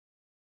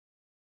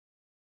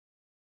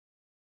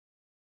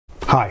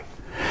Hi,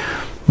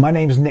 my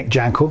name is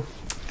Jankel,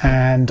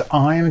 and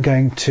I am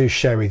going to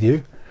share with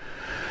you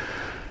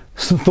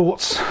some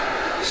thoughts,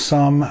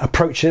 some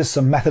approaches,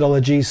 some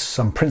methodologies,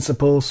 some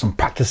principles, some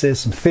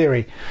practices, some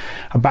theory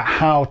about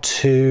how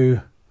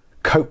to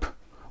cope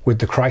with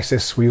the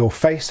crisis we all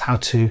face, how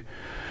to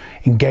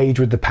engage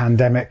with the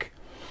pandemic,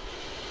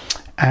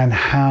 and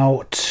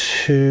how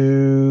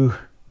to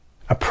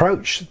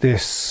approach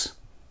this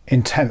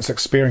intense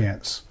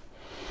experience,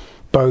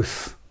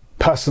 both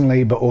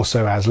personally but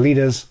also as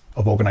leaders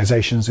of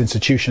organizations,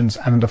 institutions,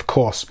 and of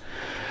course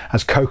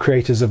as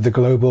co-creators of the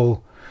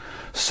global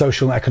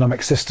social and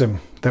economic system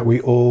that we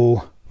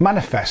all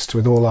manifest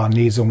with all our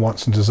needs and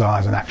wants and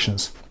desires and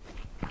actions.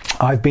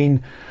 I've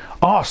been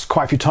asked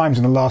quite a few times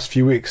in the last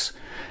few weeks,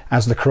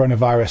 as the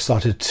coronavirus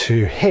started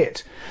to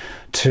hit,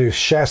 to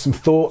share some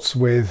thoughts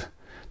with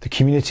the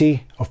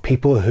community of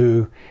people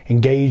who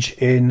engage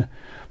in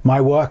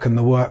my work and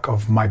the work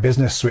of my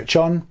business Switch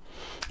On,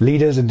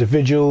 leaders,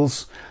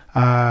 individuals,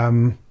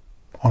 on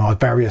our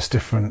various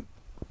different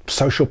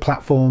social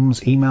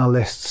platforms, email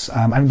lists,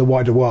 and the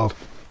wider world.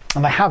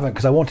 And I haven't,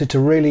 because I wanted to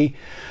really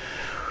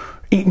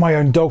eat my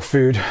own dog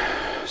food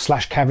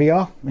 /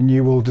 caviar, and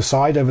you will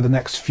decide over the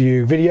next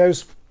few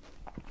videos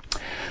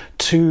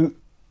to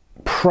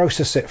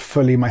process it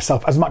fully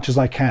myself as much as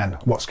I can,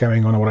 what's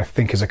going on and what I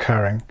think is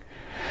occurring.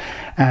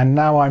 And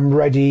now I'm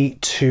ready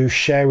to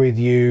share with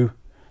you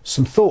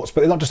some thoughts,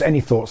 but they're not just any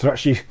thoughts, they're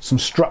actually some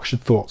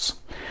structured thoughts.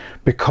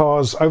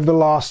 Because over the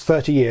last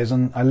 30 years,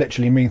 and I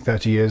literally mean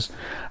 30 years,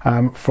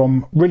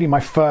 from really my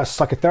first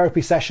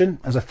psychotherapy session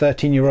as a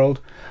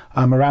 13-year-old,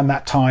 around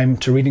that time,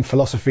 to reading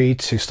philosophy,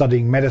 to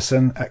studying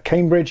medicine at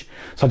Cambridge,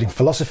 studying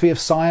philosophy of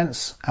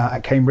science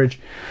at Cambridge,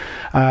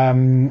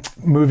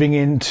 moving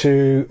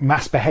into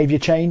mass behavior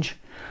change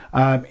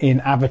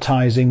in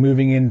advertising,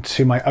 moving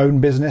into my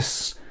own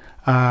business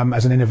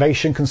as an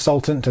innovation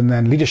consultant and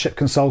then leadership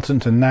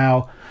consultant, and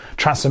now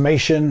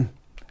transformation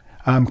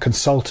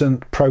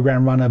consultant,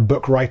 program runner,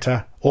 book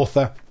writer,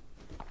 author.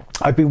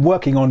 I've been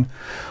working on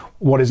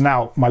what is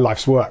now my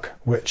life's work,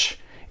 which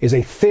is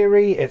a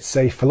theory, it's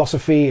a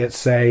philosophy,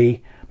 it's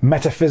a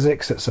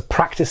metaphysics, it's a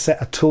practice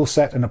set, a tool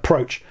set, an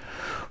approach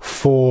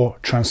for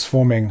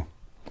transforming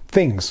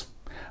things.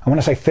 And when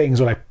I say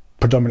things, what I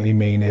predominantly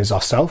mean is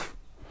ourself.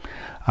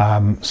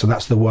 So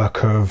that's the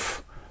work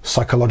of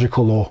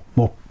psychological, or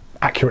more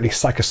accurately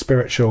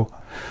psychospiritual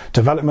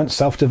development,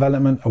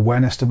 self-development,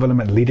 awareness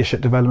development, leadership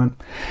development,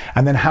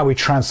 and then how we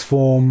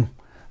transform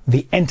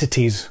the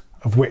entities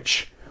of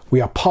which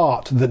we are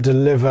part that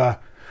deliver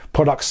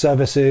products,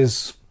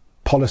 services,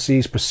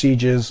 policies,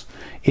 procedures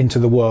into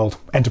the world,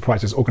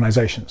 enterprises,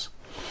 organizations.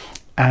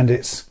 And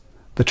it's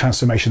the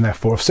transformation,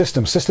 therefore, of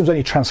systems. Systems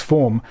only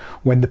transform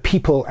when the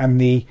people and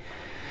the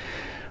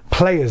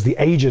players, the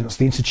agents,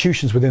 the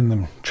institutions within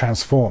them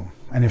transform.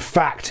 And in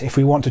fact, if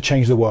we want to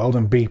change the world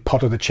and be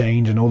part of the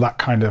change and all that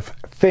kind of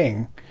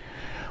thing,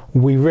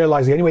 we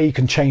realize the only way you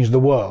can change the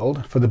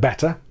world for the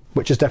better,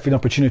 which is definitely an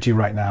opportunity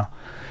right now,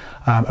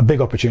 a big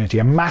opportunity,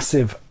 a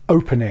massive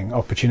opening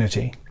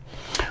opportunity.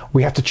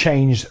 We have to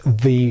change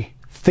the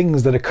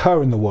things that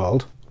occur in the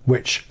world,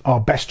 which are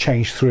best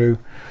changed through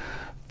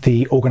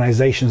the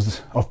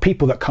organizations of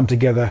people that come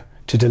together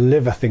to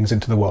deliver things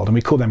into the world. And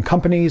we call them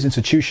companies,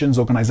 institutions,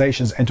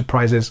 organizations,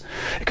 enterprises.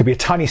 It could be a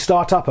tiny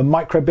startup, a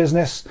micro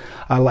business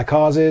like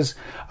ours is,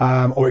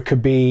 or it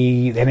could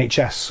be the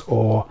NHS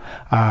or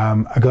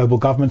a global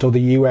government or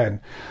the UN.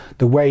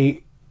 The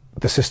way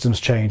the systems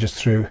change is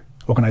through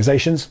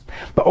organizations.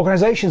 But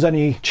organizations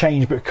only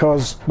change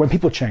because when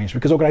people change,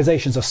 because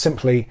organizations are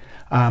simply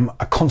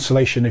a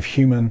constellation of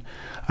human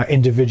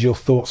individual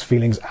thoughts,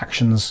 feelings,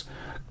 actions,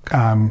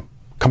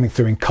 coming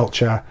through in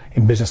culture,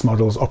 in business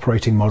models,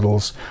 operating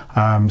models,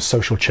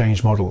 social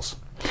change models.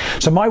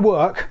 So my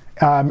work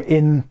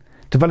in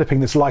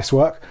developing this life's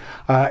work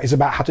is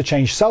about how to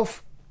change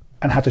self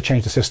and how to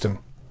change the system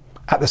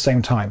at the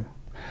same time.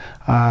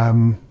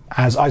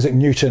 As Isaac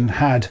Newton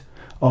had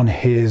on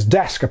his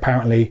desk,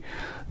 apparently,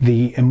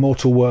 the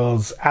immortal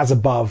worlds as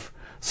above,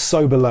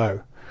 so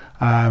below.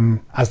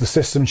 As the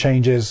system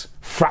changes,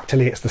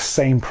 fractally, it's the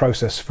same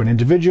process for an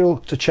individual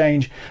to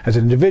change. As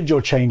an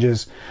individual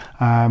changes,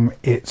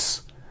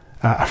 it's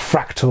a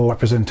fractal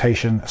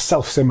representation, a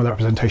self-similar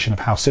representation of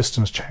how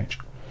systems change.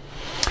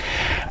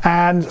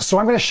 And so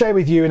I'm going to share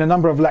with you in a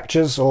number of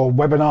lectures or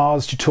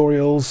webinars,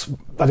 tutorials,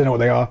 I don't know what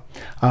they are,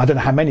 I don't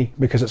know how many,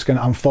 because it's going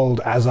to unfold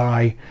as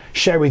I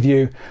share with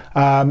you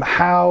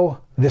how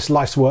this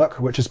life's work,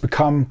 which has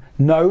become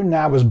known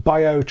now as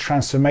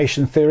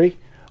biotransformation theory,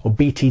 or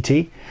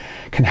BTT,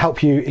 can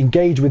help you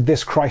engage with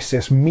this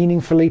crisis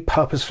meaningfully,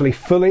 purposefully,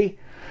 fully,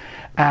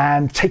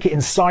 and take it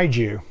inside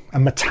you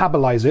and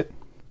metabolize it.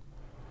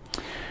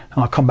 And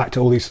I'll come back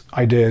to all these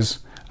ideas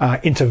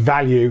into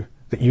value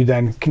that you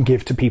then can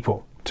give to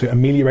people, to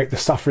ameliorate the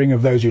suffering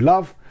of those you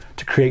love,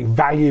 to create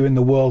value in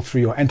the world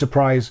through your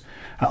enterprise,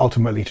 and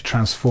ultimately to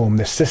transform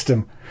this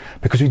system.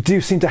 Because we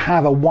do seem to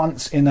have a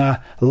once in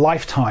a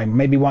lifetime,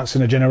 maybe once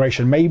in a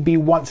generation, maybe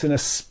once in a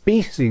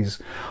species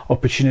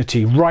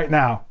opportunity right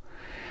now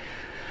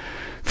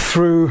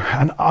through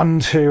and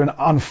unto an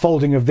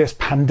unfolding of this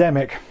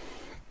pandemic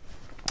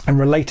and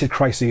related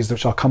crises,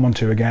 which I'll come on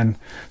to again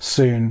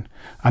soon,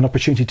 an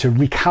opportunity to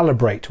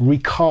recalibrate,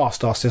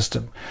 recast our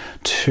system,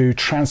 to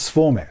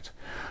transform it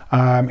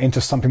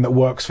into something that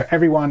works for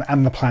everyone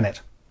and the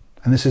planet.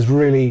 And this is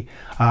really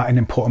an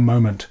important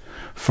moment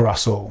for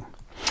us all.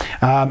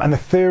 And the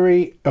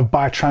theory of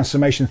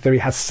biotransformation theory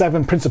has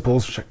 7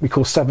 principles, which we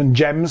call 7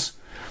 gems.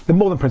 They're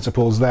more than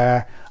principles,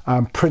 they're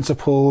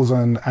principles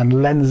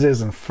and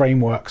lenses and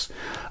frameworks.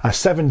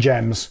 7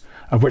 gems,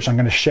 of which I'm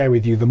going to share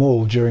with you them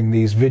all during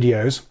these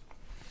videos.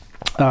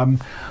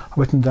 I've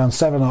written down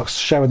 7, I'll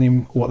share with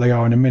you what they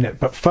are in a minute.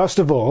 But first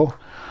of all,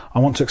 I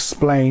want to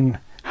explain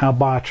how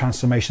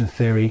biotransformation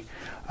theory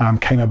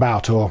came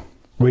about, or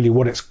really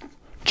what it's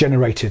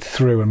generated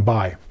through and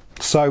by.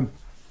 So,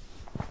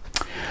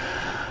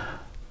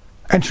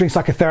 entering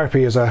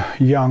psychotherapy as a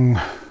young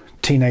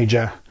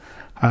teenager,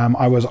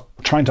 I was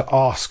trying to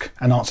ask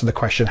and answer the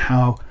question,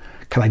 how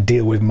can I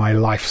deal with my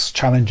life's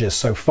challenges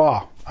so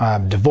far?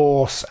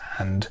 Divorce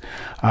and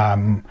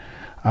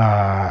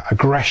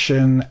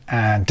aggression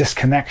and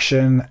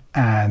disconnection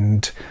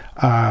and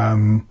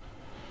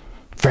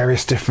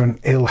various different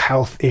ill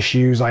health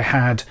issues I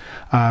had,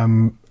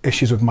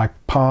 issues with my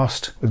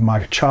past, with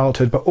my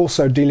childhood, but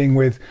also dealing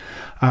with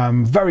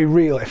very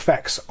real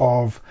effects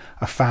of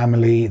a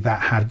family that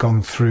had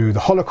gone through the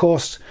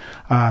Holocaust.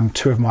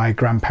 2 of my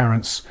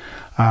grandparents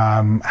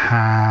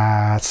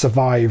had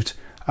survived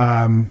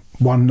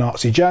one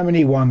Nazi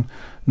Germany, one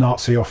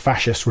Nazi or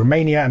fascist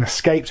Romania, and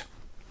escaped.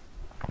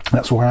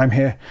 That's why I'm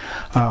here,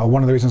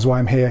 one of the reasons why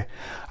I'm here.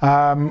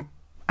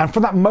 And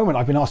from that moment,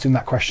 I've been asking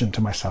that question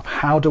to myself.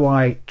 How do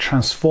I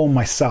transform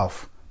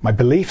myself, my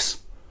beliefs,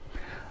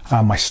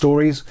 my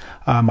stories,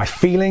 my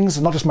feelings,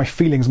 not just my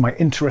feelings, my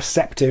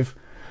interoceptive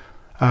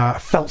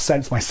felt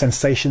sense, my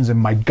sensations in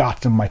my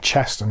gut and my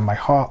chest and my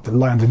heart that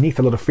lie underneath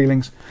a lot of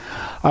feelings,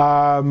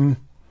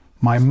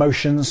 my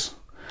emotions,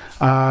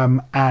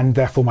 and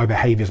therefore my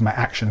behaviors, my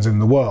actions in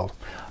the world.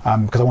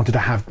 Because I wanted to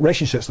have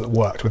relationships that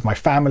worked with my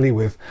family,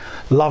 with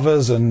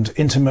lovers and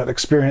intimate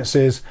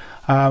experiences.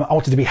 I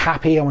wanted to be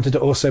happy. I wanted to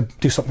also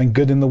do something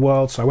good in the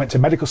world. So I went to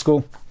medical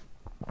school.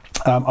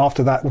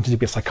 After that, I wanted to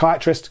be a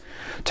psychiatrist,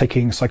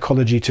 taking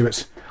psychology to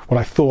its, what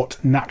I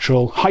thought,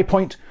 natural high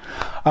point.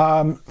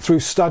 Through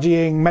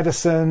studying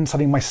medicine,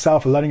 studying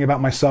myself, learning about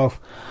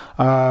myself,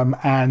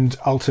 and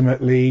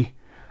ultimately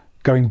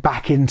going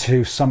back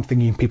into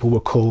something people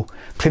would call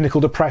clinical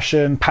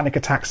depression, panic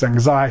attacks,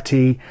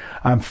 anxiety,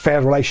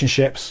 failed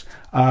relationships,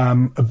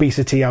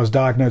 obesity. I was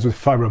diagnosed with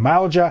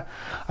fibromyalgia,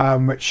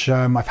 which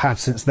I've had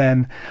since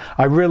then.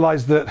 I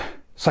realized that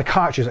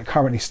psychiatry, as it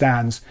currently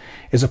stands,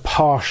 is a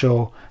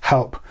partial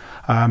help.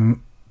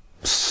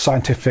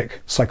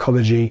 Scientific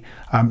psychology,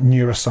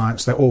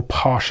 neuroscience, they're all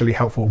partially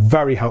helpful,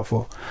 very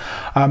helpful.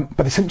 But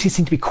they simply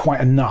seem to be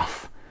quite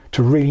enough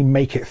to really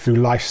make it through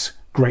life's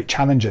great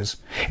challenges.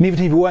 And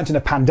even if we weren't in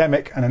a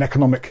pandemic and an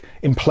economic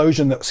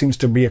implosion that seems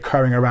to be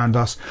occurring around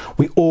us,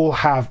 we all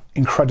have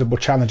incredible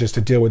challenges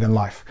to deal with in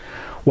life.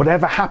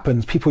 Whatever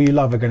happens, people you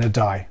love are going to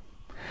die.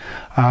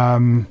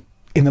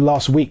 In the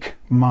last week,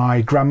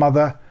 my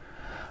grandmother,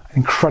 an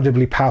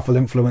incredibly powerful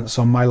influence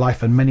on my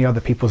life and many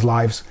other people's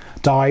lives,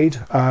 died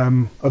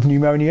of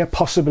pneumonia,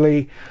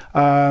 possibly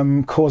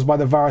caused by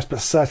the virus,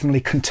 but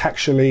certainly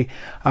contextually,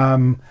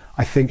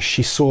 I think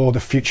she saw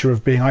the future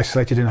of being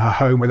isolated in her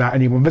home without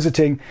anyone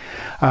visiting,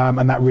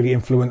 and that really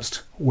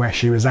influenced where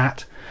she was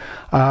at.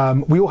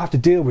 We all have to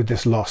deal with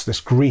this loss,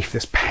 this grief,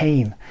 this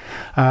pain.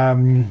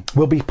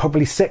 We'll be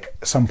probably sick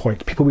at some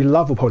point. People we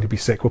love will probably be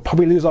sick. We'll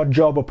probably lose our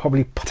job, we'll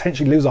probably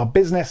potentially lose our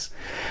business.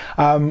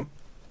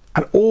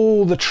 And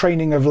all the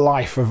training of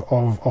life,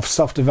 of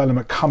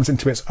self-development comes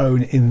into its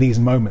own in these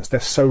moments.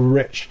 They're so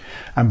rich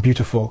and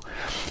beautiful.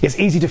 It's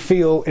easy to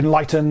feel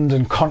enlightened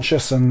and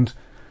conscious and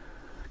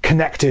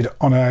connected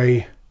on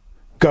a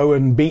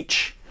Goan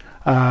beach,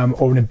 or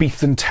an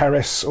Ibiza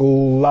terrace,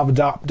 all loved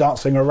up,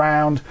 dancing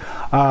around,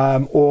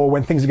 or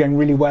when things are going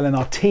really well in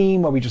our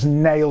team, where we just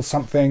nailed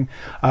something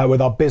with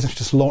our business,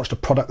 just launched a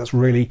product that's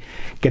really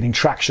getting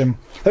traction.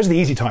 Those are the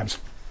easy times.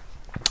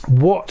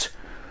 What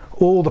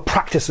all the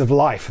practice of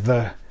life,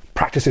 the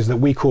practices that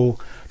we call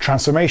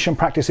transformation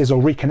practices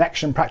or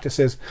reconnection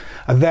practices,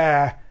 are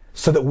there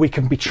so that we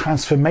can be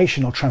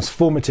transformational,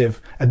 transformative,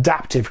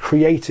 adaptive,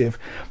 creative,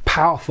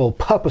 powerful,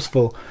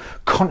 purposeful,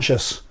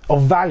 conscious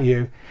of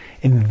value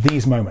in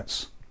these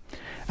moments.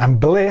 And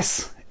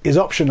bliss is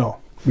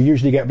optional. We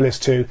usually get bliss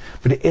too,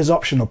 but it is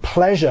optional.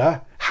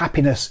 Pleasure,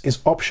 happiness is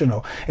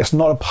optional. It's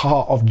not a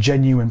part of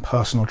genuine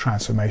personal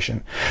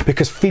transformation,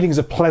 because feelings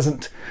of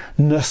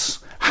pleasantness,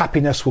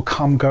 happiness will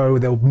come, go,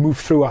 they'll move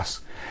through us.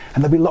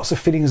 And there'll be lots of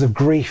feelings of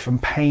grief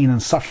and pain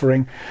and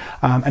suffering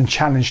and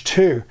challenge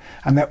too.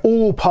 And they're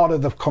all part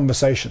of the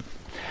conversation.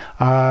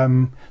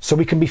 So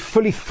we can be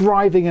fully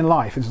thriving in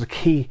life. This is a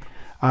key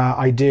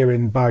idea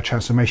in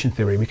biotransformation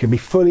theory. We can be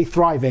fully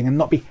thriving and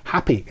not be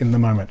happy in the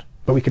moment.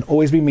 But we can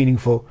always be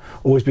meaningful,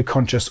 always be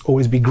conscious,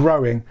 always be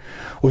growing,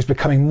 always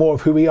becoming more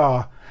of who we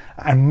are,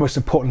 and most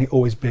importantly,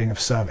 always being of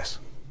service.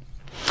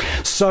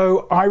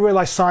 So I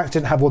realized science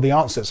didn't have all the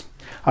answers.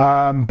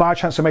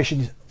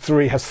 Biotransformation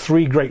theory has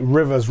three great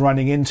rivers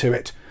running into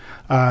it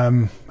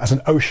as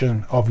an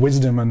ocean of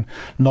wisdom and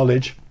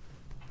knowledge,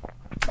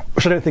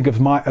 which I don't think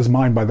of as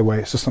mine, by the way.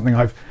 It's just something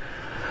I've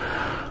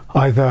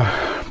either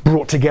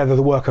brought together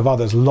the work of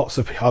others, lots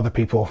of other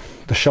people,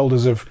 the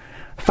shoulders of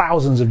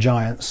thousands of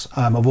giants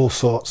of all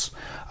sorts.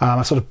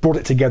 I sort of brought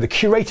it together,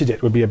 curated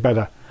it would be a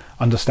better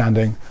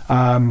understanding,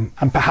 and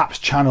perhaps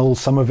channel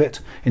some of it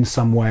in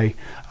some way.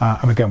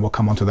 And again, we'll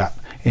come on to that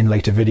in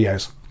later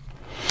videos.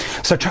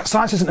 So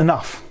science isn't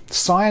enough.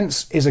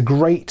 Science is a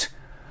great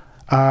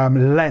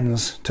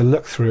lens to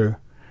look through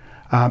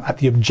at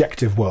the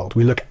objective world.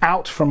 We look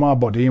out from our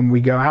body and we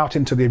go out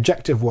into the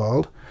objective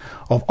world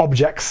of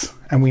objects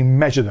and we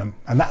measure them.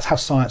 And that's how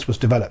science was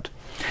developed.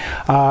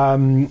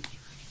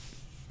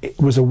 It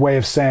was a way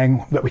of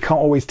saying that we can't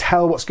always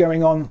tell what's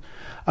going on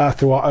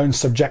through our own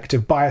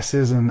subjective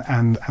biases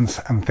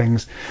and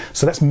things.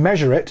 So let's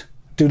measure it,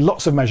 do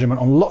lots of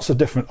measurement on lots of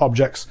different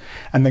objects,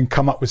 and then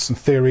come up with some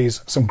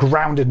theories, some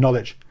grounded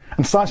knowledge.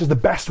 And science is the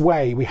best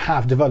way we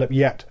have developed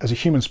yet as a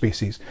human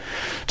species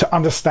to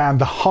understand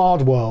the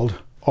hard world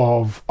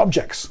of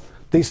objects,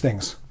 these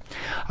things.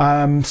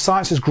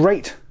 Science is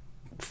great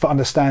for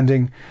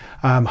understanding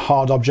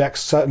hard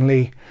objects,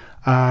 certainly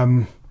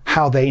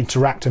how they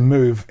interact and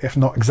move, if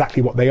not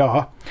exactly what they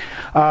are.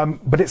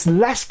 But it's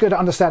less good at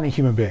understanding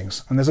human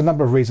beings. And there's a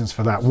number of reasons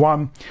for that.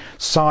 One,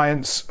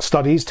 science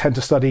studies tend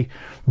to study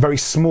very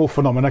small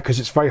phenomena because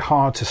it's very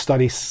hard to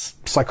study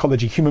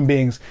psychology, human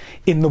beings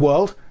in the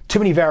world. Too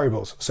many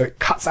variables, so it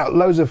cuts out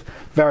loads of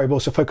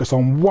variables to focus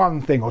on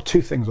one thing or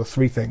two things or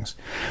three things.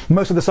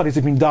 Most of the studies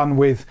have been done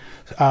with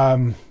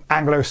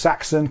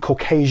Anglo-Saxon,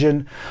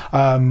 Caucasian,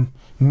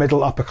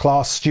 middle upper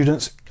class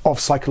students of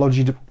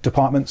psychology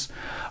departments.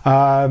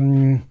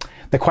 They're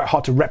quite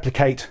hard to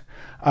replicate,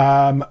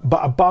 but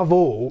above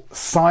all,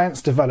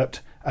 science developed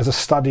as a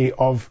study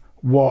of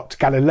what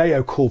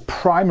Galileo called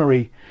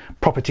primary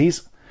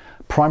properties,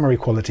 primary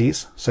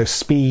qualities, so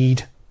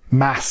speed,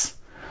 mass,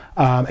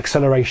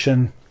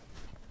 acceleration,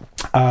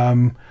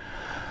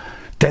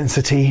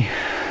 density,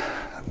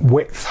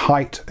 width,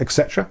 height,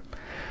 etc.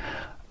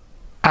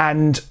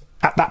 And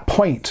at that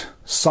point,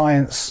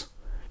 science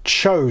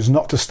chose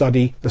not to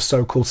study the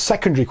so-called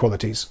secondary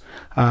qualities.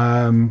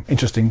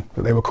 Interesting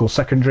that they were called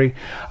secondary.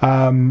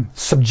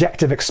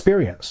 Subjective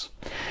experience.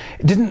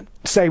 It didn't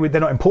say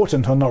they're not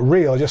important or not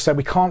real, it just said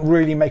we can't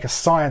really make a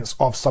science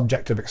of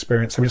subjective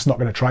experience, so we're just not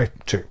going to try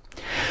to.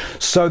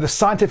 So the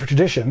scientific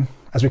tradition,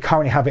 as we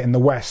currently have it in the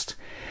West,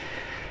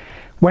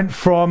 went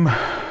from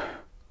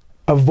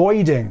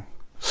avoiding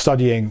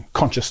studying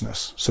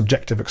consciousness,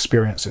 subjective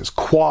experiences,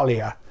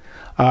 qualia,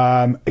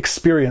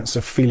 experience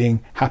of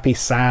feeling happy,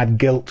 sad,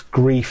 guilt,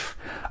 grief,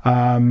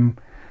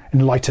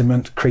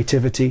 enlightenment,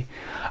 creativity,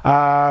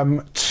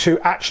 to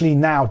actually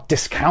now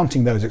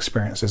discounting those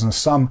experiences. And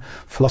some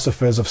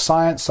philosophers of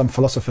science, some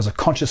philosophers of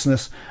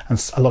consciousness,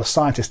 and a lot of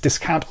scientists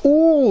discount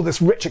all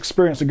this rich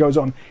experience that goes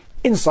on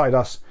inside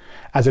us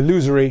as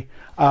illusory,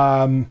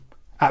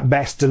 at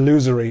best,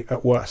 delusory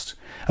at worst.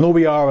 And all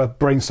we are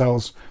brain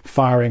cells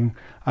firing,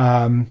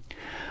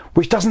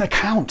 which doesn't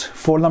account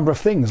for a number of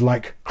things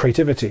like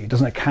creativity,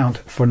 doesn't account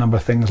for a number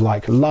of things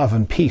like love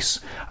and peace,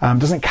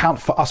 doesn't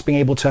account for us being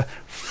able to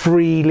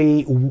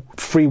free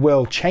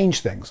will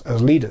change things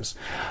as leaders.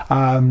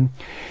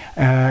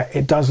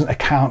 It doesn't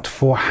account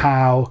for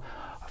how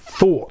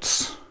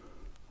thoughts,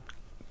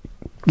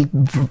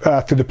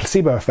 through the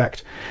placebo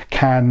effect,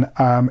 can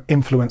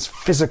influence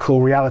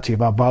physical reality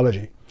of our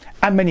biology,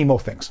 and many more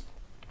things.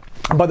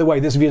 And by the way,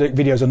 these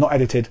videos are not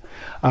edited.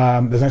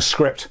 There's no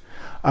script.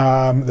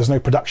 There's no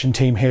production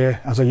team here,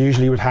 as I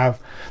usually would have.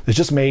 There's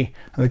just me,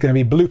 and there's going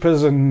to be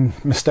bloopers and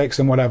mistakes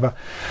and whatever.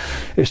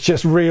 It's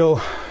just real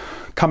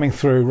coming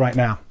through right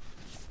now.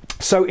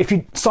 So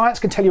science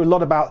can tell you a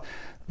lot about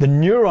the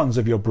neurons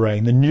of your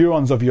brain, the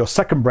neurons of your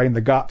second brain,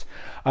 the gut.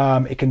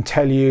 It can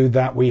tell you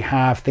that we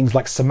have things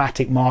like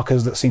somatic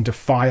markers that seem to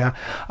fire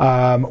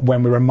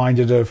when we're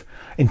reminded of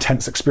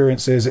intense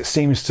experiences. It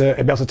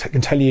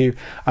can tell you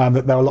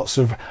that there are lots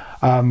of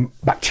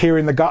bacteria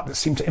in the gut that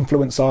seem to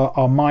influence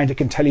our mind. It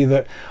can tell you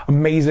that,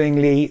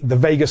 amazingly, the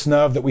vagus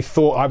nerve that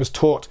I was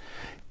taught,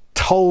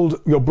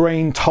 told your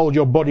brain, told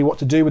your body what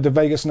to do with the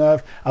vagus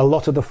nerve. A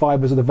lot of the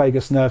fibers of the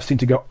vagus nerve seem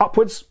to go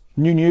upwards,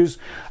 new news,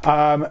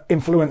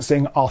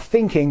 influencing our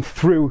thinking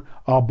through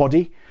our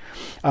body,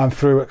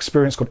 through an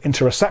experience called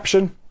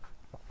interoception,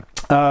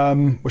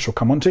 which we'll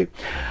come on to.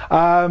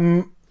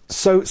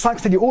 So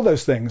science can tell you all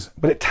those things,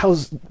 but it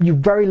tells you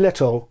very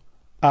little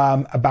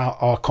about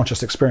our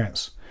conscious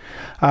experience.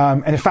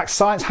 And in fact,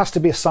 science has to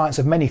be a science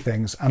of many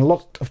things, and a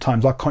lot of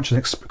times our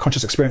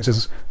conscious experience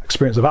is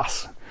experience of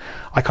us.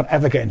 I can't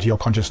ever get into your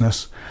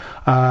consciousness.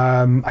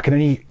 I can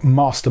only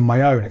master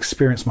my own,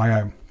 experience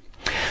my own.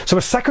 So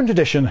a second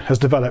tradition has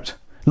developed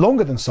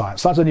longer than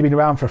science. Science has only been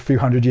around for a few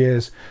hundred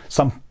years.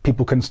 Some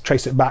people can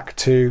trace it back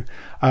to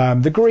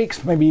the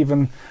Greeks, maybe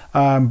even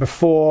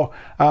before,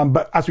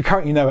 but as we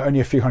currently know, only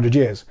a few hundred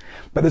years.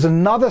 But there's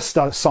another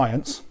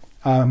science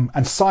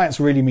and science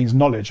really means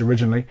knowledge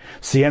originally,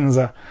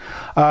 scienza.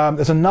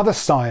 There's another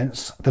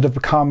science that have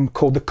become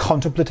called the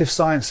contemplative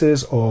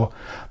sciences or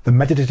the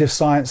meditative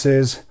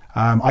sciences.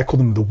 I call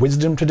them the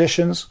wisdom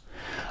traditions,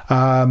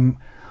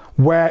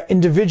 where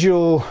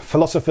individual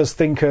philosophers,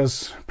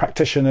 thinkers,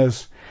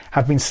 practitioners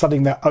have been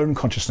studying their own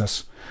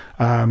consciousness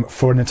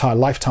for an entire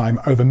lifetime,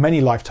 over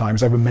many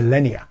lifetimes, over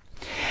millennia.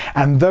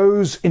 And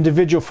those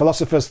individual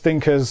philosophers,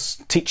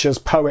 thinkers, teachers,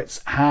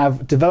 poets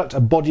have developed a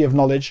body of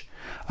knowledge,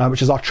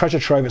 which is our treasure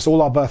trove. It's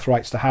all our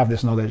birthrights to have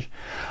this knowledge,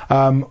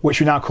 which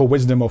we now call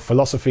wisdom or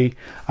philosophy.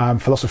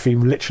 Philosophy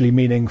literally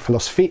meaning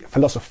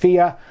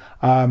philosophia,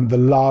 the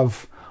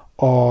love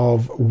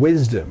of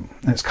wisdom.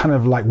 And it's kind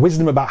of like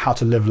wisdom about how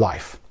to live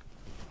life.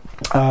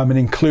 And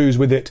includes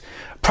with it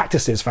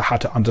practices for how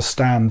to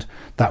understand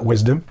that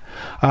wisdom.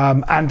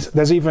 And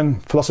there's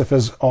even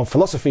philosophers of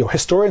philosophy or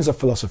historians of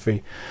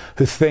philosophy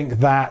who think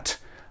that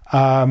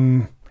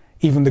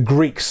even the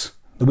Greeks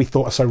that we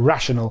thought are so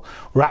rational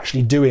were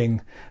actually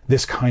doing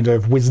this kind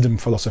of wisdom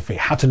philosophy,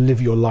 how to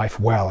live your life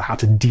well, how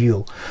to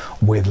deal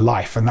with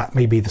life. And that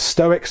may be the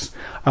Stoics,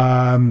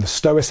 the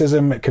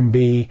Stoicism, it can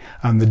be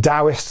the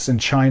Taoists in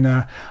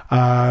China,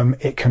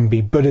 it can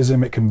be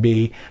Buddhism, it can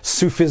be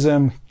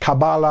Sufism,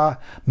 Kabbalah,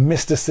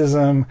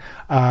 mysticism,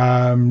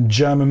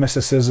 German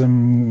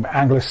mysticism,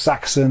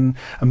 Anglo-Saxon,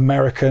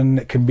 American,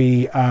 it can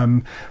be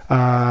the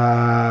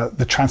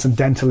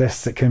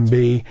Transcendentalists, it can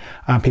be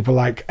people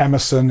like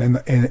Emerson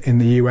in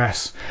the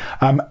US.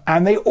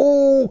 And they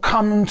all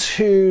come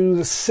to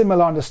the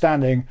similar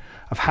understanding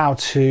of how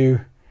to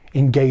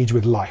engage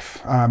with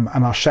life. And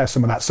I'll share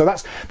some of that. So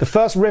that's the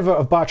first river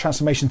of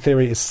biotransformation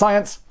theory is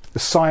science, the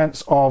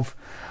science of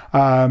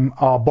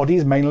our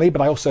bodies mainly,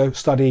 but I also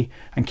study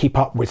and keep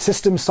up with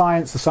system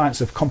science, the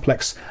science of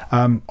complex,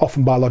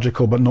 often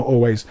biological, but not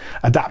always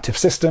adaptive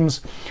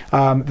systems,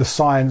 the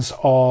science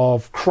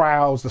of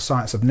crowds, the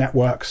science of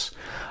networks,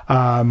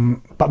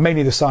 but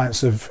mainly the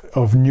science of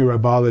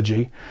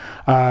neurobiology.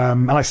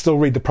 And I still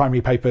read the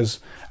primary papers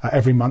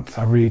every month.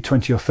 I read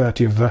 20 or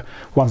 30 of the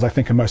ones I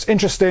think are most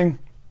interesting.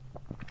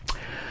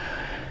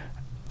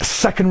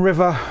 Second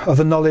river of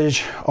the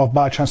knowledge of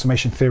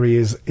biotransformation theory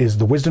is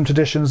the wisdom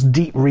traditions,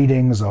 deep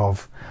readings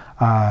of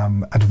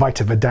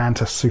Advaita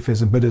Vedanta,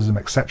 Sufism, Buddhism,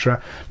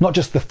 etc. Not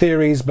just the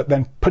theories, but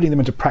then putting them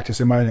into practice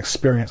in my own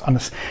experience,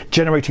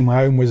 generating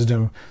my own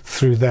wisdom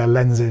through their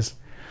lenses.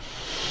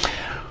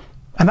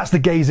 And that's the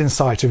gaze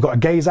inside. So we've got a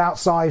gaze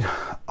outside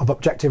of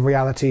objective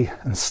reality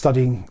and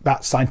studying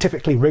that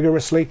scientifically,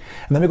 rigorously.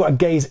 And then we've got a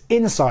gaze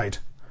inside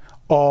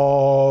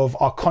of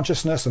our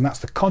consciousness, and that's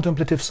the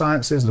contemplative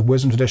sciences, the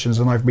wisdom traditions,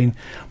 and I've been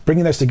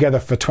bringing those together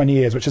for 20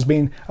 years, which has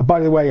been, by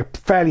the way, a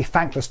fairly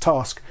thankless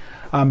task,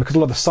 because a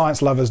lot of the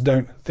science lovers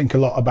don't think a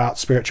lot about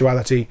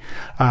spirituality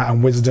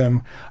and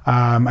wisdom,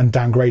 and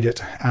downgrade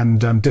it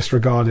and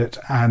disregard it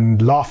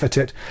and laugh at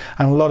it,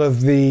 and a lot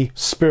of the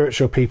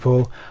spiritual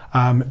people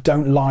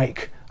don't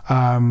like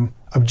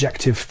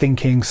objective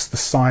thinking, the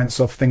science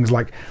of things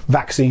like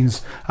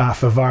vaccines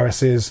for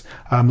viruses,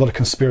 a lot of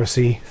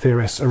conspiracy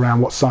theorists around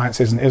what science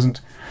is and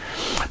isn't.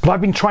 But I've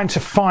been trying to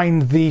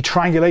find the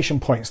triangulation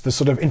points, the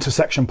sort of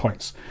intersection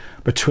points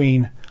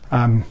between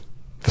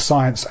the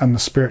science and the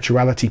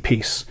spirituality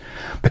piece,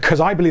 because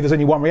I believe there's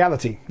only one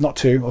reality, not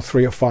two or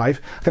three or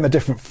five. I think there are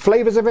different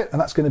flavors of it, and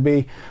that's going to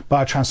be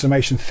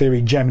biotransformation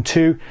theory Gem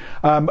 2.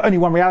 Only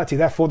one reality,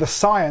 therefore the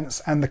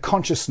science and the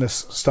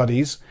consciousness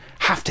studies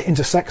have to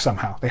intersect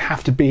somehow. They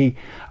have to be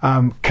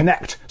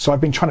connect. So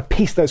I've been trying to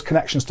piece those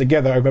connections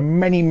together over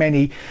many,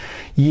 many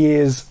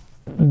years,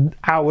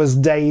 hours,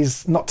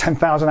 days, not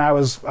 10,000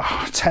 hours,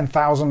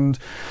 10,000,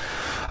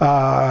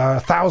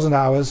 1,000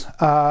 hours,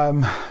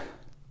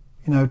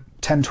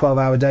 10,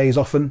 12-hour days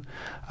often,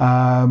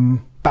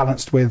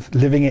 balanced with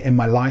living it in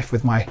my life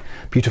with my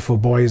beautiful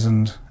boys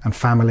and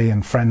family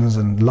and friends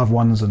and loved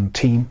ones and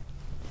team.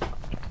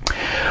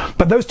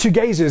 But those two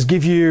gazes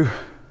give you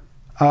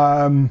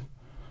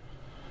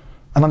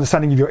an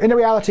understanding of your inner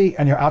reality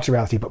and your outer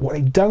reality. But what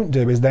they don't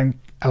do is then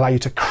allow you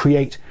to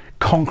create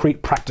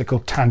concrete, practical,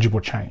 tangible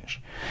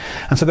change.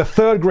 And so the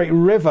third great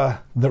river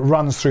that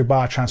runs through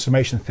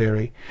biotransformation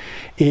theory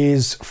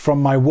is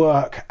from my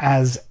work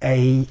as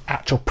an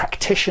actual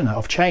practitioner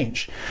of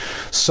change.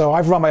 So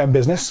I've run my own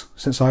business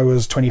since I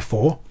was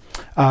 24.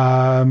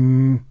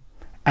 And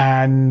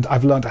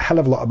I've learned a hell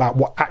of a lot about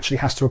what actually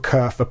has to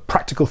occur for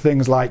practical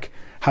things like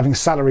having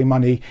salary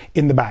money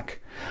in the bank,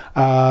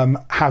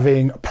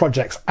 having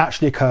projects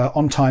actually occur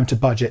on time, to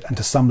budget, and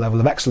to some level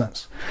of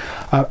excellence.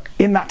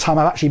 In that time,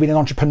 I've actually been an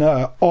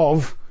entrepreneur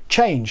of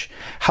change,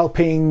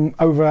 helping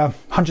over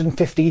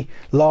 150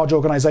 large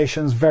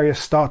organizations, various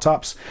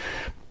startups,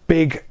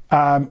 big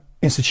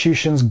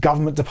institutions,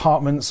 government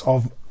departments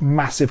of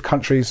massive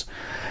countries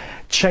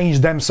change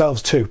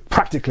themselves too,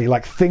 practically.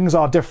 Like, things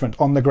are different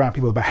on the ground.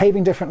 People are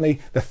behaving differently,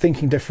 they're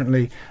thinking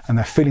differently, and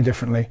they're feeling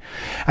differently.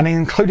 And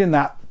including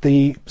that,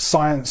 the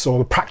science or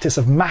the practice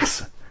of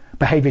mass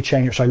behavior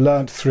change, which I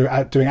learned through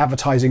doing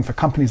advertising for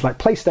companies like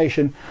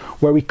PlayStation,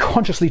 where we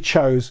consciously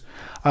chose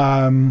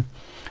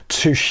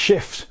to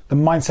shift the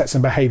mindsets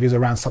and behaviors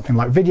around something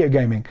like video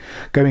gaming,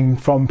 going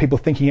from people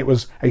thinking it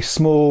was a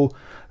small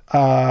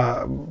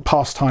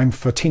pastime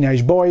for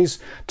teenage boys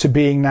to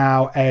being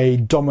now a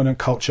dominant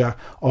culture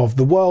of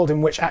the world,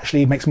 in which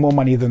actually makes more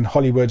money than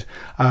Hollywood,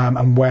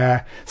 and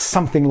where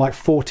something like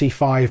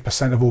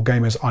 45% of all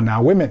gamers are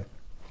now women.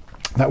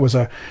 That was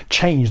a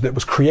change that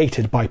was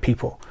created by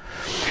people.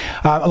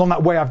 Along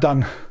that way, I've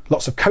done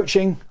lots of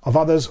coaching of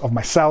others, of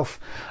myself,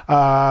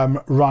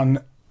 run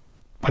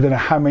I don't know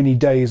how many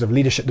days of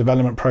leadership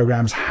development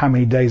programs, how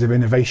many days of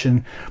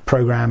innovation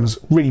programs,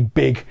 really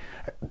big,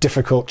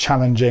 difficult,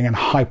 challenging and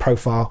high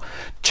profile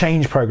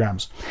change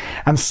programs.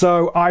 And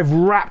so I've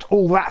wrapped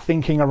all that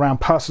thinking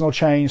around personal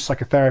change,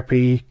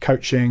 psychotherapy,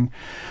 coaching,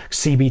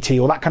 CBT,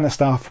 all that kind of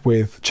stuff,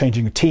 with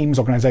changing teams,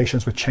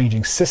 organizations, with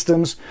changing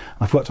systems.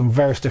 I've worked on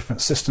various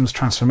different systems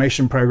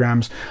transformation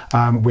programs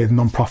with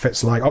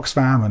nonprofits like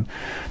Oxfam and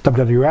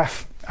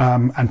WWF.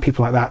 And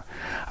people like that.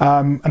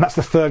 And that's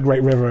the third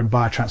great river in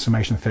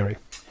biotransformation theory.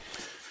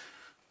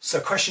 So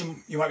a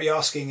question you might be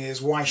asking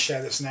is, why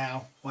share this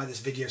now? Why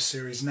this video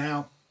series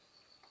now?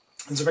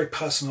 There's a very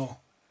personal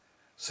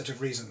set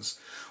of reasons.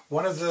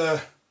 One of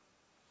the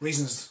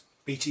reasons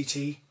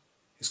BTT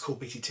is called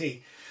BTT,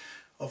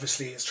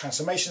 obviously it's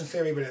transformation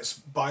theory, but it's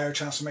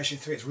biotransformation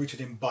theory. It's rooted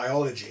in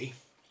biology.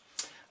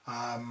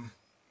 And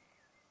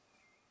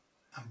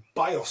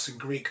bios in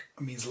Greek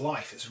means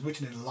life. It's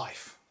rooted in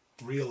life,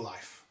 real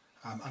life.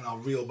 And our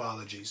real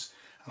biologies,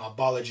 and our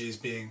biologies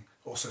being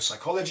also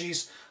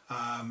psychologies,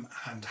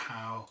 and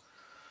how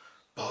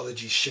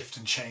biologies shift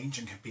and change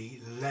and can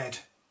be led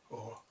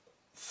or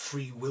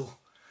free will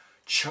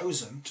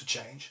chosen to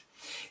change,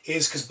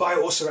 is because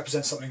bio also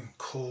represents something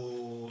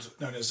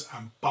known as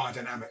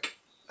biodynamic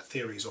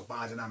theories or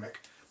biodynamic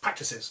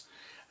practices.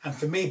 And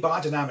for me,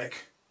 biodynamic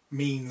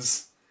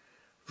means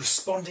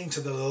responding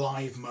to the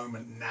live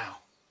moment now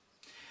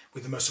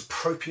with the most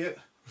appropriate,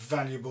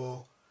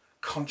 valuable,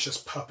 conscious,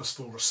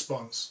 purposeful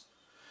response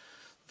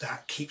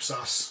that keeps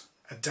us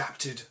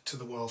adapted to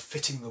the world,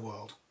 fitting the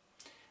world.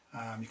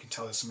 You can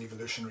tell there's some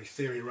evolutionary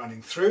theory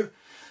running through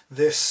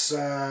this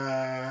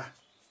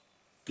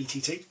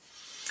BTT.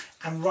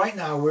 And right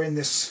now we're in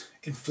this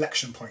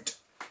inflection point.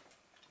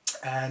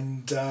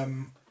 And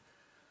there's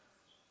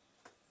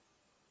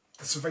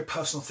some very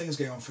personal things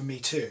going on for me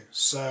too.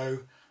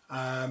 So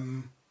I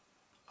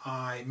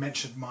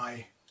mentioned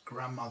my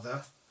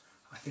grandmother.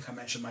 I think I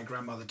mentioned my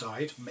grandmother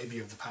died, maybe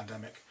of the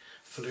pandemic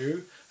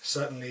flu.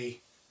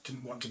 Certainly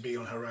didn't want to be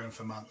on her own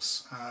for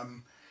months.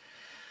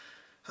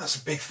 That's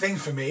a big thing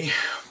for me.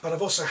 But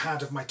I've also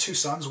had, of my two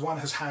sons, one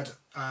has had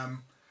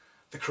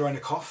the corona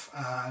cough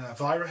and a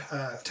virus,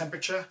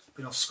 temperature,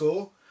 been off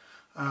school,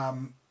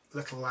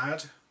 little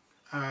lad.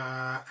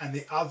 And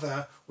the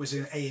other was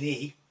in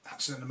A&E,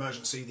 accident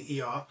emergency,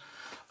 the ER,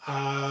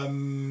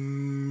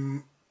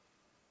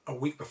 a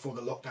week before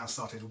the lockdown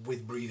started,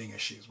 with breathing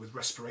issues, with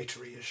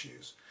respiratory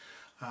issues.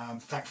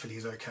 Thankfully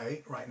he's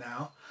okay right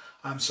now.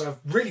 So I'm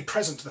really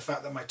present to the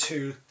fact that my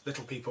two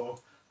little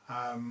people,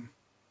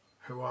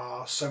 who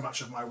are so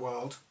much of my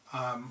world,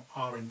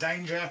 are in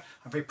danger.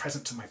 I'm very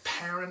present to my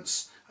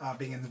parents,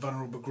 being in the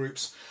vulnerable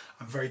groups.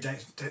 I'm very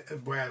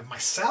aware of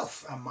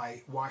myself and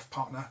my wife,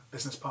 partner,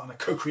 business partner,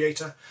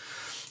 co-creator.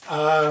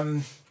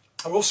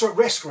 are also at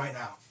risk right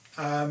now.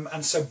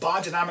 And so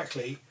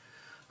biodynamically,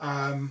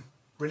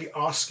 really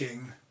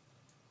asking,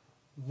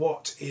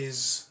 what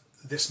is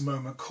this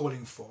moment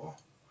calling for?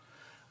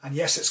 And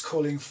yes, it's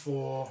calling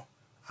for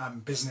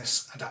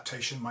business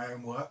adaptation, my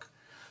own work,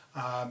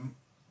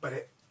 but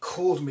it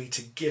called me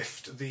to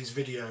gift these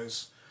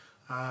videos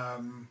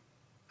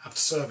of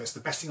service.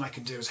 The best thing I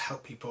can do is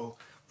help people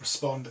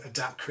respond,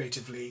 adapt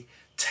creatively,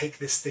 take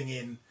this thing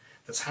in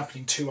that's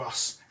happening to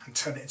us and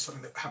turn it into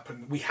something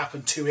that we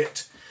happen to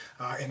it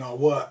in our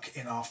work,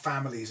 in our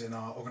families, in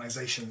our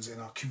organizations, in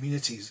our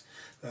communities,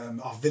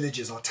 our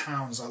villages, our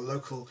towns, our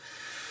local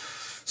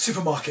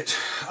supermarket.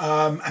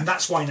 And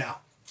that's why now.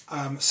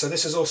 So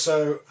this is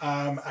also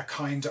a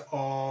kind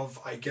of,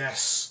 I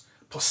guess,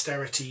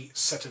 posterity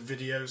set of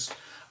videos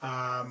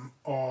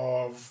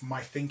of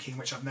my thinking,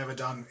 which I've never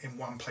done in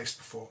one place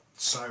before.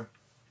 So,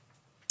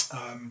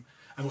 and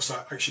also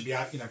I should be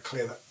out,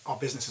 clear that our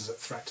business is at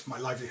threat. My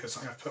livelihood,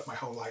 something I've put my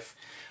whole life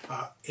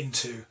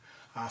into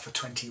for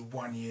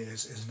 21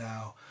 years, is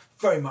now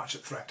very much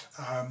at threat.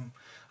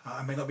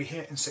 I may not be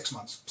here in 6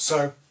 months.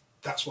 So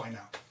that's why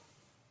now.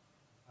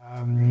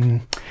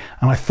 And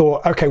I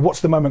thought, okay,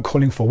 what's the moment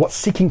calling for? What's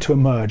seeking to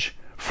emerge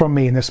from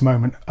me in this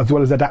moment, as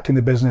well as adapting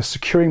the business,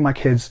 securing my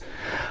kids,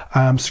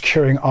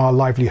 securing our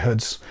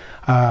livelihoods,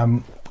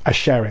 as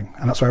sharing.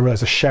 And that's why I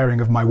realized, a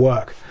sharing of my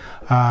work.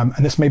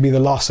 And this may be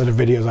the last set of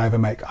videos I ever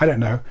make. I don't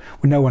know.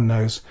 No one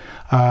knows.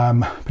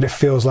 But it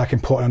feels like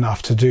important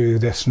enough to do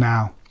this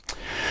now.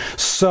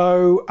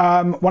 So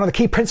one of the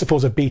key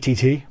principles of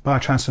BTT,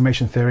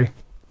 biotransformation theory,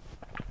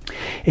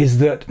 is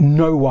that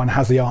no one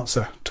has the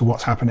answer to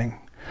what's happening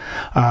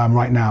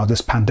right now,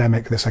 this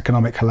pandemic, this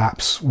economic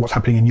collapse, what's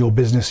happening in your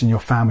business, in your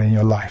family, in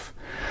your life.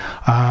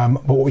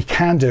 But what we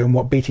can do, and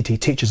what BTT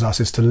teaches us,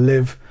 is to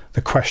live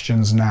the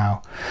questions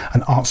now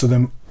and answer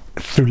them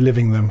through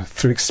living them,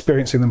 through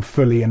experiencing them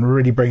fully and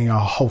really bringing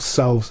our whole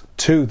selves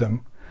to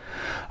them.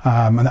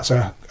 And that's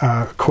a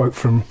quote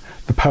from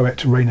the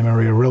poet Rainer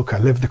Maria Rilke: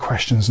 live the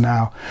questions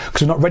now,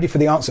 because we're not ready for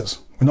the answers.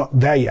 We're not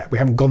there yet. We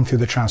haven't gone through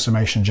the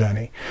transformation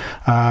journey.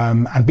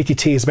 And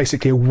BTT is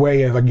basically a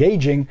way of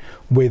engaging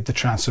with the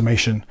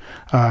transformation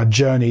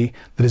journey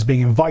that is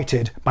being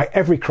invited by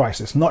every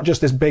crisis, not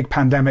just this big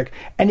pandemic,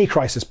 any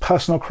crisis,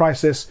 personal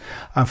crisis,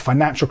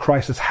 financial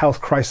crisis, health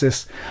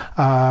crisis,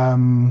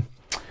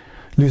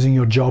 losing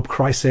your job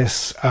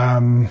crisis,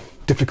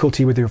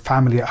 difficulty with your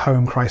family at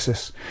home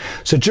crisis.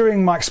 So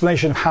during my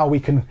explanation of how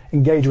we can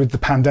engage with the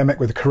pandemic,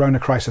 with the corona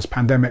crisis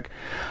pandemic,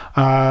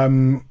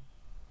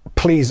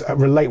 please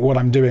relate what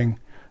I'm doing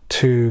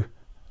to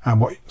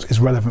what is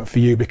relevant for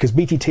you, because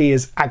BTT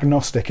is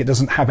agnostic. It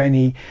doesn't have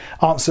any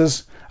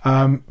answers,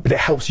 but it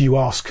helps you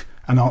ask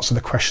and answer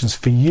the questions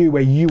for you,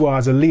 where you are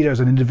as a leader, as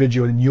an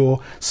individual in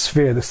your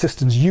sphere, the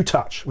systems you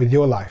touch with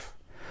your life.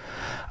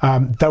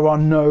 There are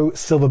no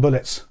silver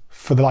bullets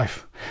for the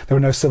life. There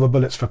are no silver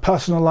bullets for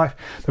personal life.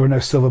 There are no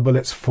silver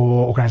bullets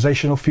for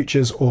organizational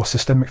futures or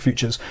systemic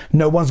futures.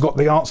 No one's got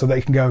the answer.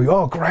 They can go,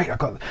 oh great,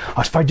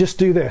 if I just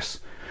do this.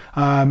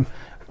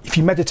 If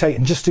you meditate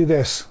and just do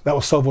this, that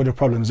will solve all your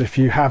problems. If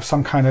you have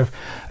some kind of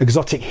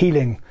exotic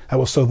healing, that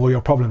will solve all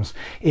your problems.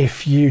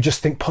 If you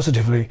just think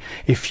positively,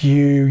 if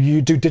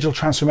you do digital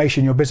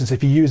transformation in your business,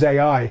 if you use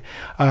AI,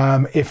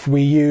 if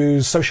we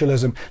use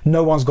socialism,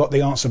 no one's got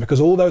the answer, because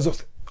all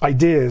those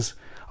ideas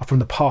are from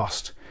the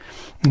past.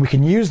 And we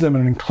can use them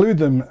and include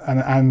them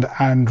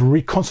and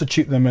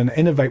reconstitute them and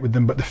innovate with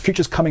them, but the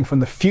future's coming from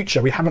the future.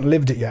 We haven't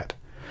lived it yet.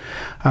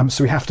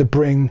 So we have to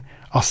bring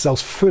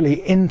ourselves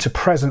fully into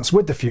presence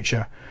with the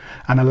future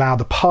and allow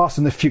the past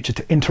and the future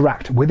to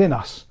interact within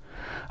us.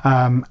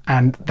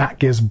 And that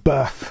gives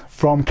birth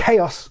from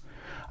chaos,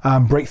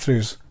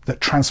 breakthroughs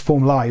that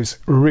transform lives,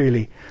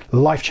 really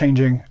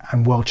life-changing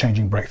and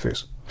world-changing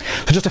breakthroughs.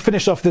 So just to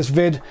finish off this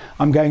vid,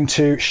 I'm going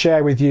to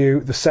share with you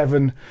the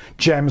 7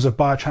 gems of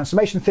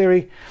biotransformation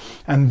theory,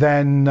 and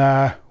then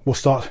we'll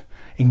start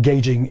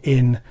engaging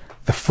in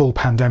the full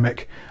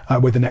pandemic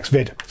with the next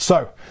vid.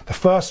 So the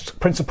first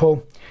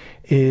principle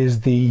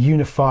is the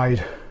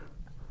unified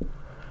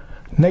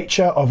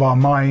nature of our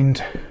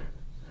mind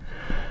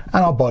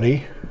and our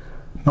body,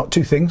 not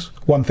two things,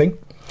 one thing.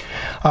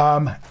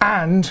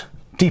 And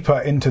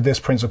deeper into this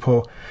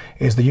principle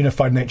is the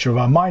unified nature of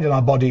our mind and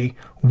our body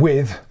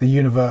with the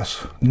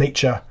universe,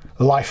 nature,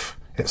 life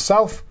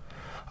itself,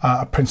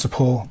 a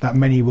principle that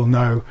many will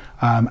know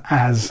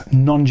as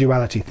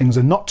non-duality. Things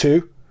are not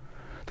two,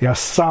 they are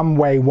some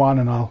way one,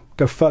 and I'll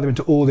go further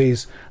into all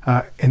these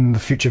in the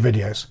future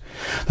videos.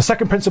 The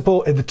second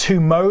principle is the 2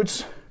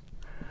 modes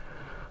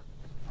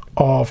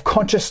of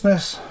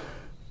consciousness,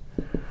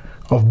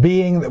 of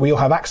being that we all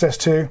have access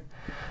to.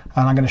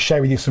 And I'm going to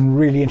share with you some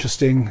really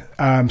interesting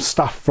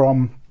stuff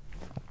from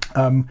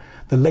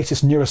the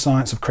latest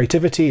neuroscience of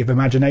creativity, of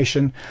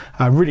imagination,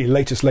 really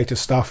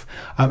latest stuff,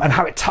 and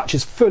how it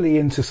touches fully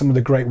into some of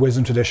the great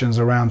wisdom traditions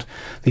around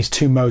these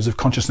 2 modes of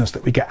consciousness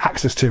that we get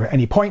access to at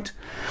any point.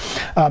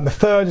 The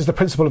third is the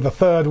principle of the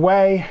third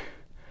way.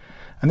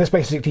 And this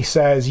basically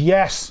says,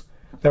 yes,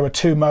 there are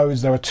 2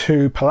 modes, there are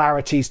 2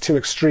 polarities, 2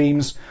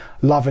 extremes,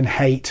 love and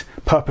hate,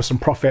 purpose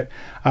and profit.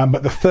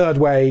 But the third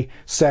way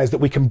says that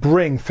we can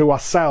bring through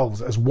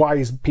ourselves as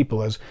wise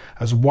people,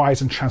 as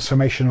wise and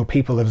transformational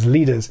people, as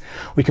leaders,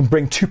 we can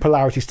bring 2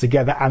 polarities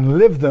together and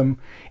live them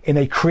in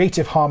a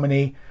creative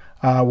harmony,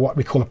 what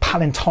we call a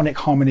palintonic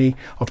harmony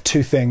of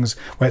 2 things,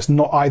 where it's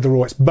not either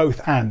or, it's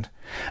both and.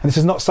 And this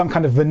is not some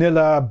kind of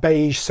vanilla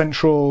beige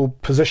central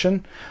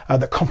position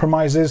that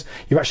compromises.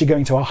 You're actually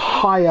going to a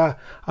higher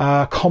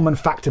common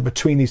factor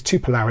between these 2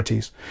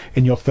 polarities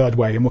in your third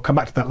way, and we'll come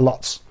back to that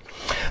lots.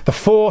 The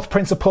fourth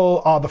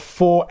principle are the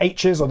 4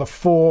 H's, or the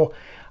 4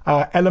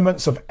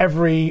 elements of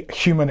every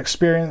human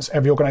experience.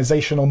 Every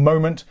organizational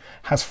moment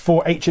has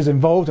 4 H's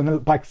involved,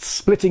 and by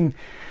splitting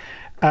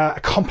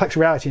a complex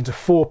reality into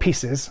 4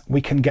 pieces,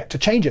 we can get to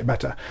change it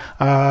better.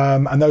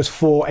 And those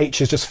 4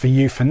 H's, just for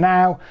you for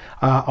now,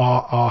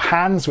 are our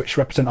hands, which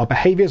represent our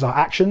behaviors, our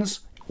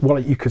actions,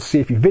 what you could see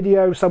if you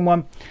video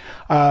someone,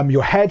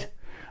 your head,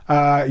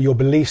 your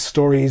beliefs,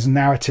 stories,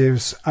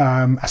 narratives,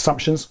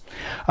 assumptions.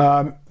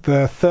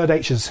 The third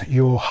H is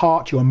your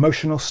heart, your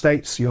emotional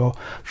states, your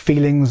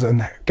feelings,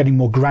 and getting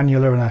more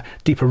granular and a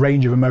deeper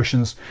range of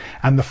emotions.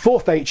 And the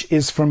fourth H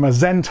is from a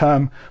Zen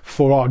term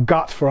for our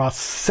gut, for our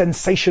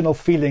sensational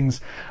feelings,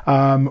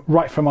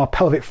 right from our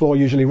pelvic floor,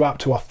 usually right up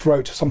to our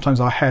throat, sometimes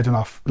our head and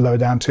our lower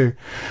down too,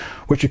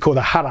 which we call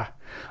the hara.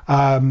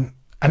 And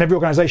every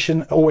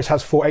organization always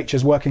has 4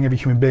 H's working. Every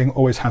human being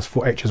always has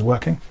 4 H's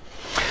working.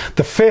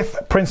 The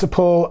fifth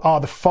principle are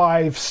the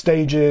 5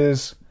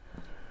 stages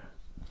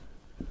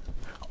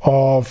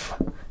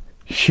of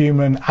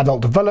human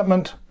adult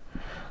development.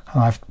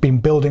 And I've been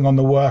building on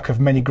the work of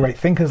many great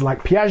thinkers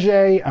like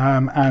Piaget,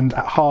 and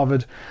at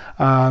Harvard,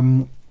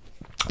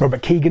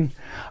 Robert Keegan,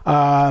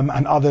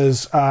 and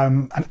others,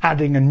 and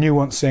adding and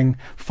nuancing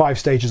 5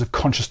 stages of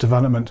conscious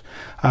development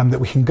that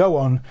we can go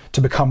on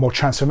to become more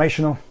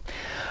transformational.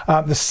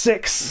 The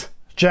 6th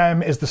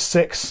gem is the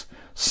 6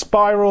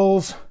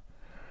 spirals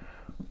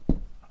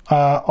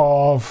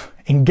of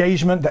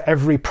engagement that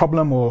every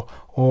problem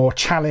or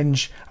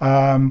challenge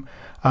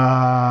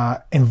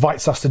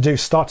invites us to do,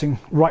 starting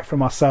right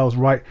from ourselves,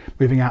 right,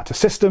 moving out to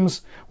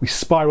systems. We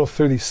spiral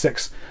through these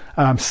 6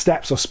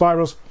 steps or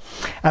spirals.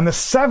 And the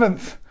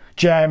 7th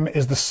gem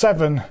is the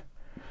 7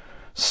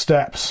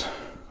 steps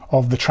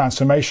of the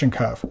transformation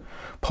curve.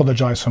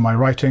 Apologize for my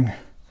writing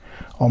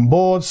on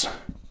boards.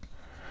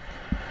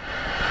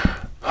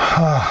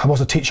 I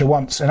was a teacher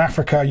once in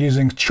Africa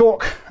using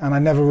chalk, and I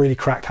never really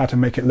cracked how to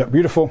make it look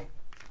beautiful.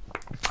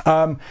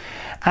 And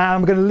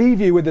I'm going to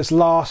leave you with this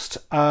last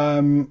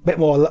bit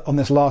more on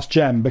this last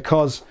gem,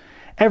 because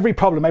every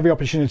problem, every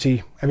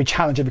opportunity, every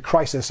challenge, every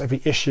crisis,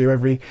 every issue,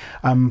 every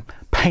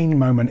pain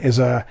moment is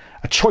a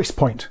choice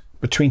point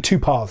between 2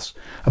 paths,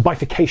 a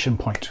bifurcation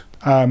point.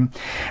 And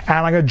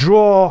I'm going to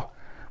draw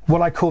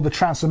what I call the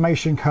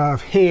transformation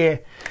curve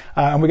here,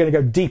 and we're going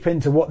to go deep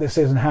into what this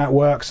is and how it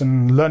works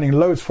and learning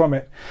loads from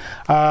it.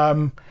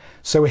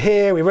 So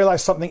here we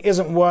realize something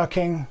isn't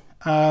working,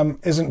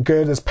 isn't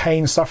good, there's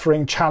pain,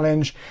 suffering,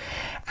 challenge,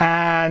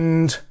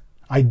 and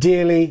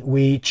ideally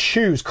we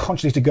choose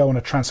consciously to go on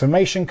a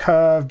transformation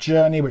curve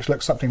journey, which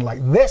looks something like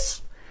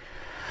this,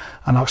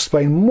 and I'll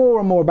explain more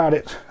and more about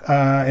it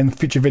in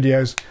future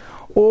videos.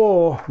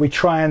 Or we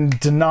try and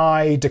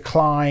deny,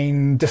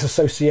 decline,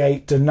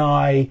 disassociate,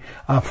 deny,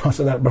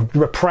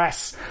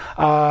 repress,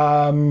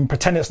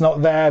 pretend it's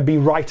not there, be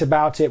right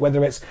about it,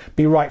 whether it's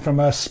be right from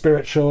a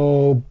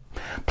spiritual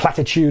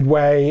platitude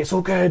way, it's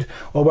all good,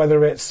 or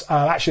whether it's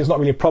actually it's not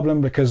really a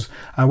problem because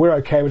we're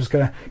okay, we're just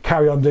going to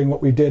carry on doing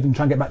what we did and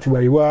try and get back to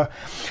where we were.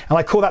 And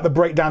I call that the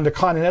breakdown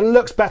decline, and it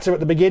looks better at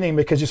the beginning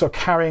because you're sort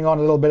of carrying on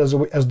a little bit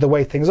as the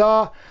way things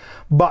are,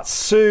 but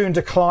soon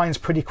declines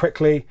pretty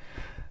quickly.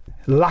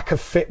 Lack of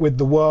fit with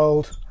the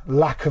world,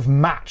 lack of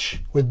match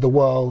with the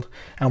world,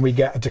 and we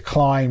get a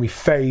decline, we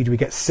fade, we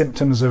get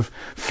symptoms of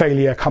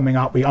failure coming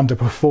up, we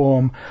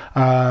underperform,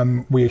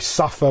 we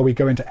suffer, we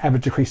go into ever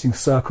decreasing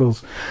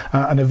circles,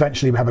 and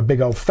eventually we have a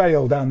big old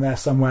fail down there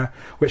somewhere,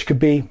 which could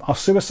be our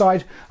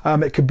suicide,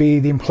 it could be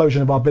the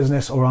implosion of our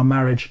business or our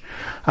marriage.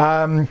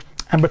 And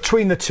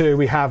between the two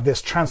we have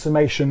this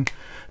transformation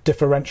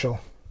differential,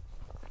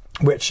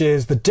 which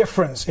is the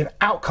difference in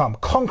outcome,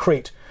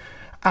 concrete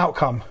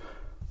outcome,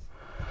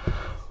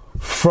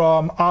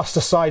 from us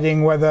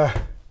deciding whether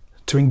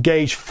to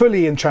engage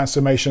fully in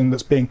transformation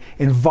that's being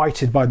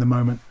invited by the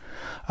moment,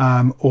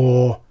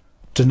 or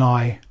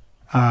deny,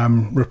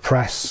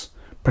 repress,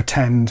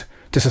 pretend,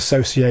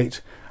 disassociate,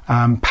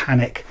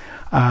 panic,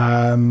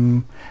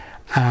 and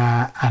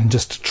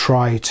just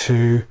try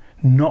to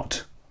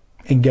not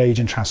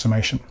engage in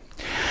transformation.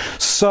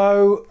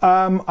 So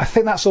I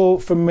think that's all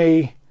from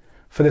me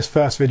for this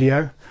first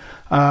video.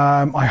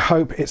 I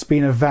hope it's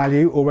been of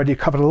value. Already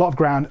covered a lot of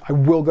ground. I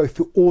will go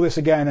through all this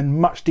again and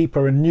much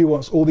deeper and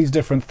nuance all these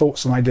different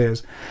thoughts and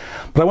ideas.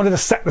 But I wanted to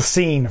set the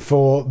scene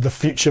for the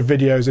future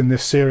videos in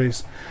this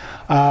series,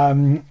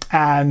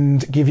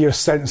 and give you a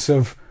sense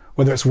of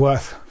whether it's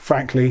worth,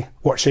 frankly,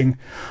 watching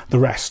the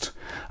rest.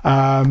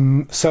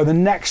 So the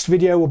next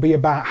video will be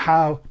about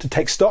how to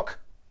take stock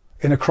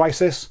in a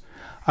crisis,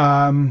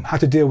 how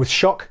to deal with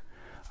shock,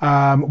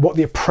 what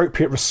the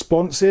appropriate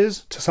response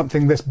is to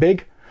something this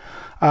big,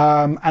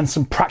 and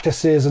some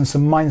practices and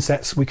some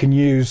mindsets we can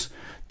use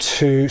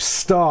to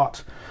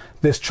start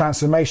this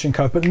transformation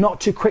curve, but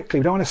not too quickly.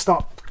 We don't want to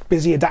start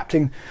busy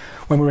adapting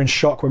when we're in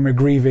shock, when we're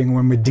grieving,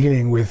 when we're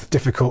dealing with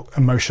difficult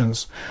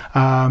emotions.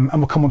 And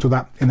we'll come on to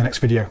that in the next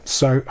video.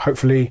 So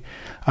hopefully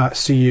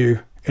see you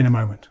in a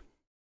moment.